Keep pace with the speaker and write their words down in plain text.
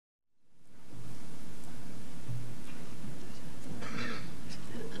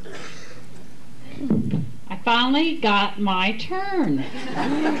finally got my turn.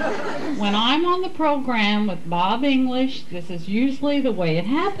 When I'm on the program with Bob English, this is usually the way it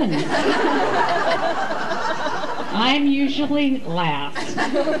happens. I'm usually last.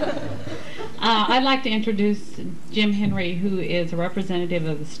 I'd like to introduce Jim Henry, who is a representative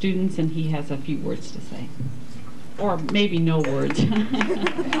of the students, and he has a few words to say. Or maybe no words.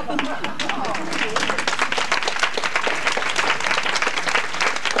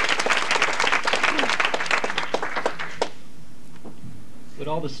 Would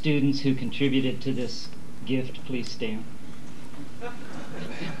all the students who contributed to this gift please stand?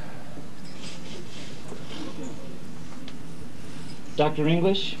 Dr.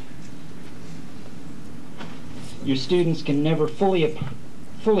 English, your students can never fully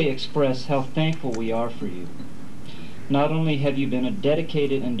express how thankful we are for you. Not only have you been a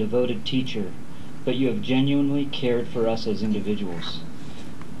dedicated and devoted teacher, but you have genuinely cared for us as individuals.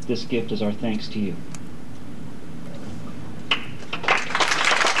 This gift is our thanks to you.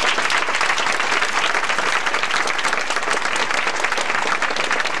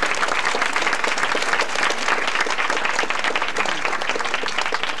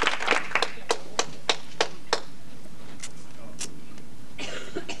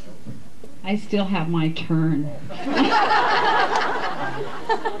 I still have my turn.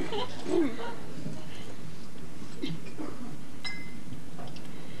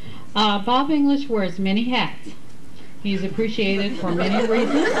 Bob English wears many hats. He's appreciated for many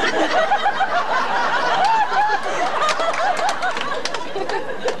reasons.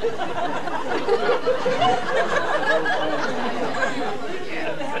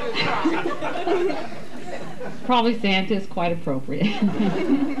 Probably Santa is quite appropriate.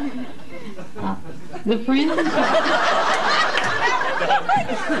 The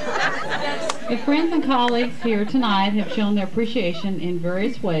friends and colleagues here tonight have shown their appreciation in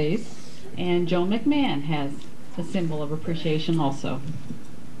various ways, and Joan McMahon has a symbol of appreciation also.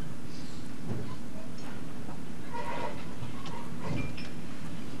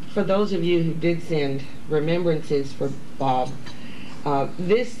 For those of you who did send remembrances for Bob,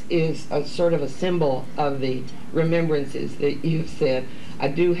 this is a sort of a symbol of the remembrances that you've said. I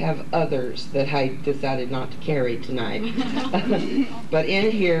do have others that I decided not to carry tonight. But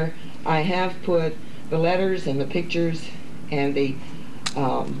in here, I have put the letters and the pictures and the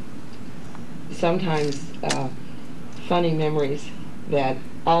sometimes funny memories that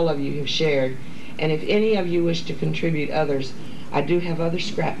all of you have shared. And if any of you wish to contribute others, I do have other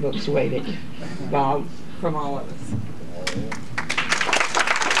scrapbooks waiting, Bob, from all of us.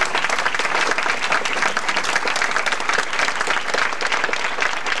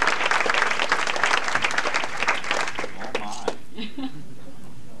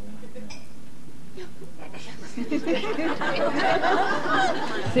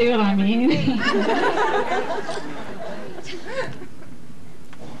 See what I mean?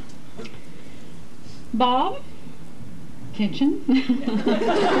 Bob, attention.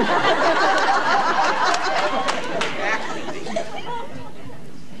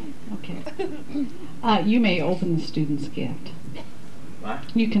 Okay. You may open the student's gift. What?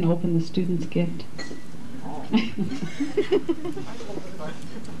 You can open the student's gift. Oh.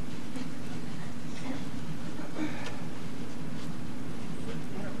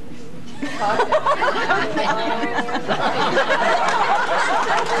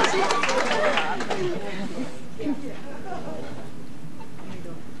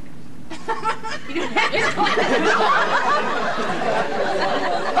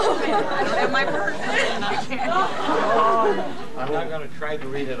 My birthday. I'm not going to try to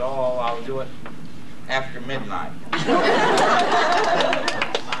read it all. I'll do it after midnight.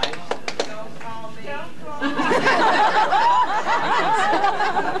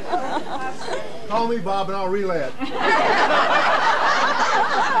 Call me, Bob, and I'll relay it. Hey,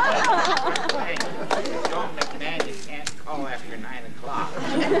 don't McMahon, you can't call after 9 o'clock. You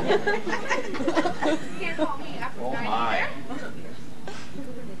can't call me after 9 my.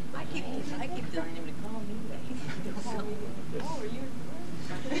 I keep telling him to call me.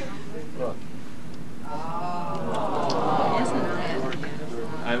 Look.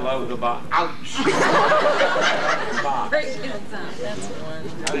 I love the box. Ouch! Box. That's one.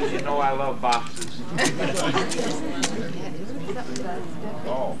 How did you know I love boxes?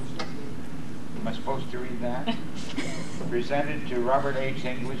 Oh. Am I supposed to read that? Presented to Robert H.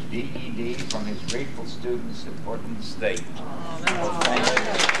 English, D.E.D., from his grateful students at Portland State. Oh, that's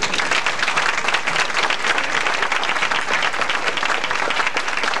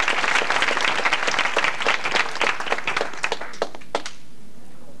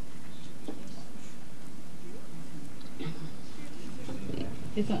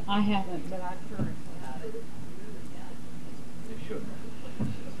Thank you. I haven't, but I've heard about it.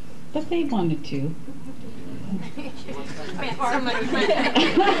 But they wanted to. Somebody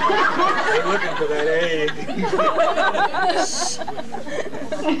Looking for that A.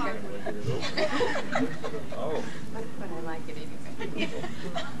 Oh. But I like it anyway.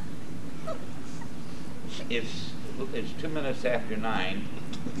 It's 2 minutes after 9.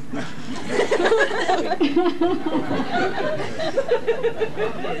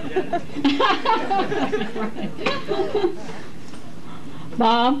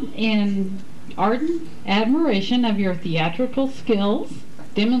 Bob, in ardent admiration of your theatrical skills,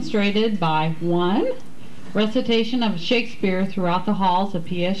 demonstrated by 1, recitation of Shakespeare throughout the halls of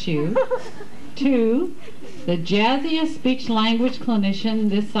PSU, 2, the jazziest speech-language clinician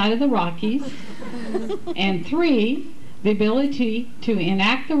this side of the Rockies, and 3, the ability to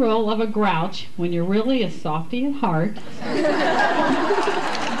enact the role of a grouch when you're really a softy at heart.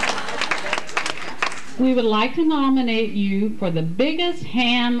 We would like to nominate you for the biggest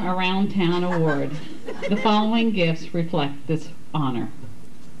ham around town award. The following gifts reflect this honor.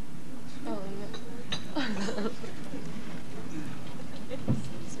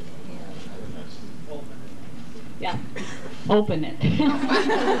 Yeah, open it.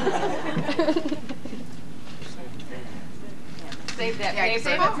 Save that Yeah, paper.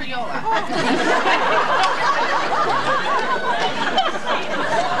 save it for Yola.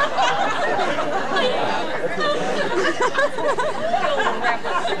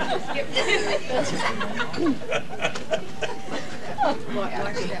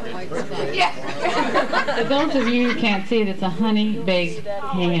 Yeah. For those of you who can't see it, it's a honey-baked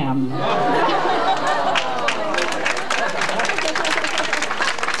ham.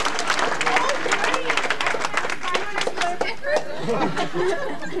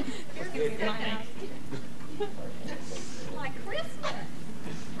 Like Christmas.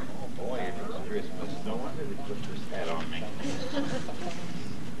 Oh boy, it's Christmas. No wonder they put this hat on me.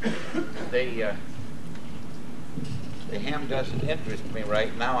 The ham doesn't interest me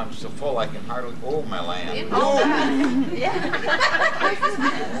right now. I'm so full I can hardly. Oh my land! Oh,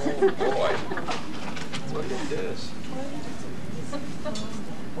 Oh boy! Look at this.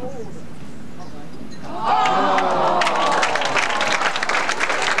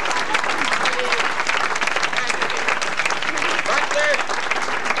 Butler,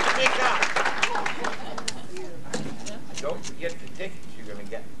 speak up. Don't forget the tickets you're going to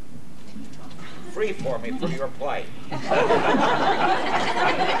get free for me for your plight.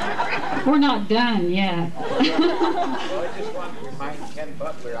 We're not done yet. Well, I just want to remind Ken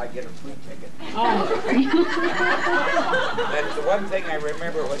Butler I get a free ticket. Oh. That's the one thing I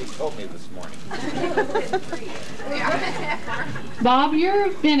remember what he told me this morning. Bob,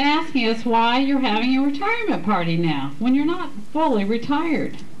 you've been asking us why you're having a retirement party now, when you're not fully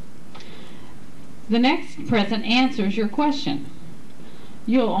retired. The next present answers your question.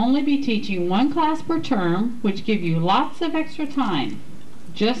 You'll only be teaching 1 class per term, which give you lots of extra time.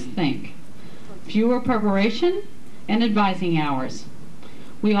 Just think. Fewer preparation and advising hours.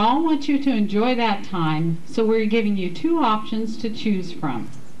 We all want you to enjoy that time, so we're giving you 2 options to choose from.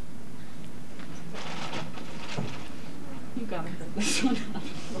 You gotta hurt this one up.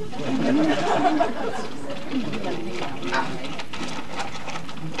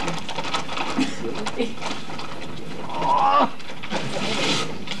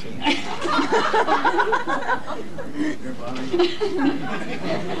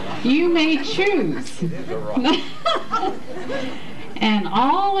 You may choose an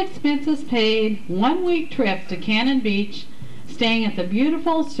all expenses paid 1-week trip to Cannon Beach, staying at the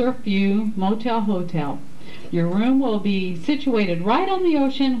beautiful Surf View Motel Hotel. Your room will be situated right on the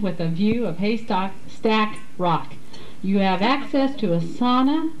ocean with a view of Haystack Rock. You have access to a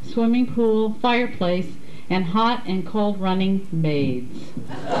sauna, swimming pool, fireplace, and hot and cold running maids.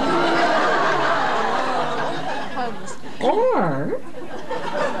 Or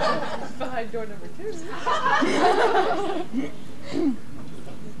Behind door number 2.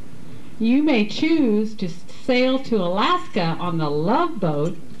 you may choose to sail to Alaska on the Love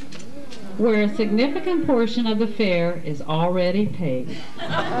Boat, where a significant portion of the fare is already paid.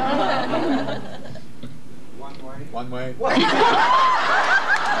 One way.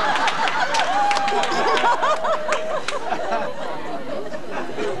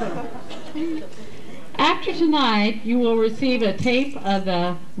 After tonight, you will receive a tape of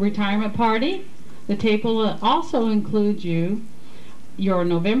the retirement party. The tape will also include your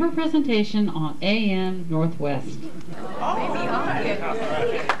November presentation on AM Northwest. Maybe I'll get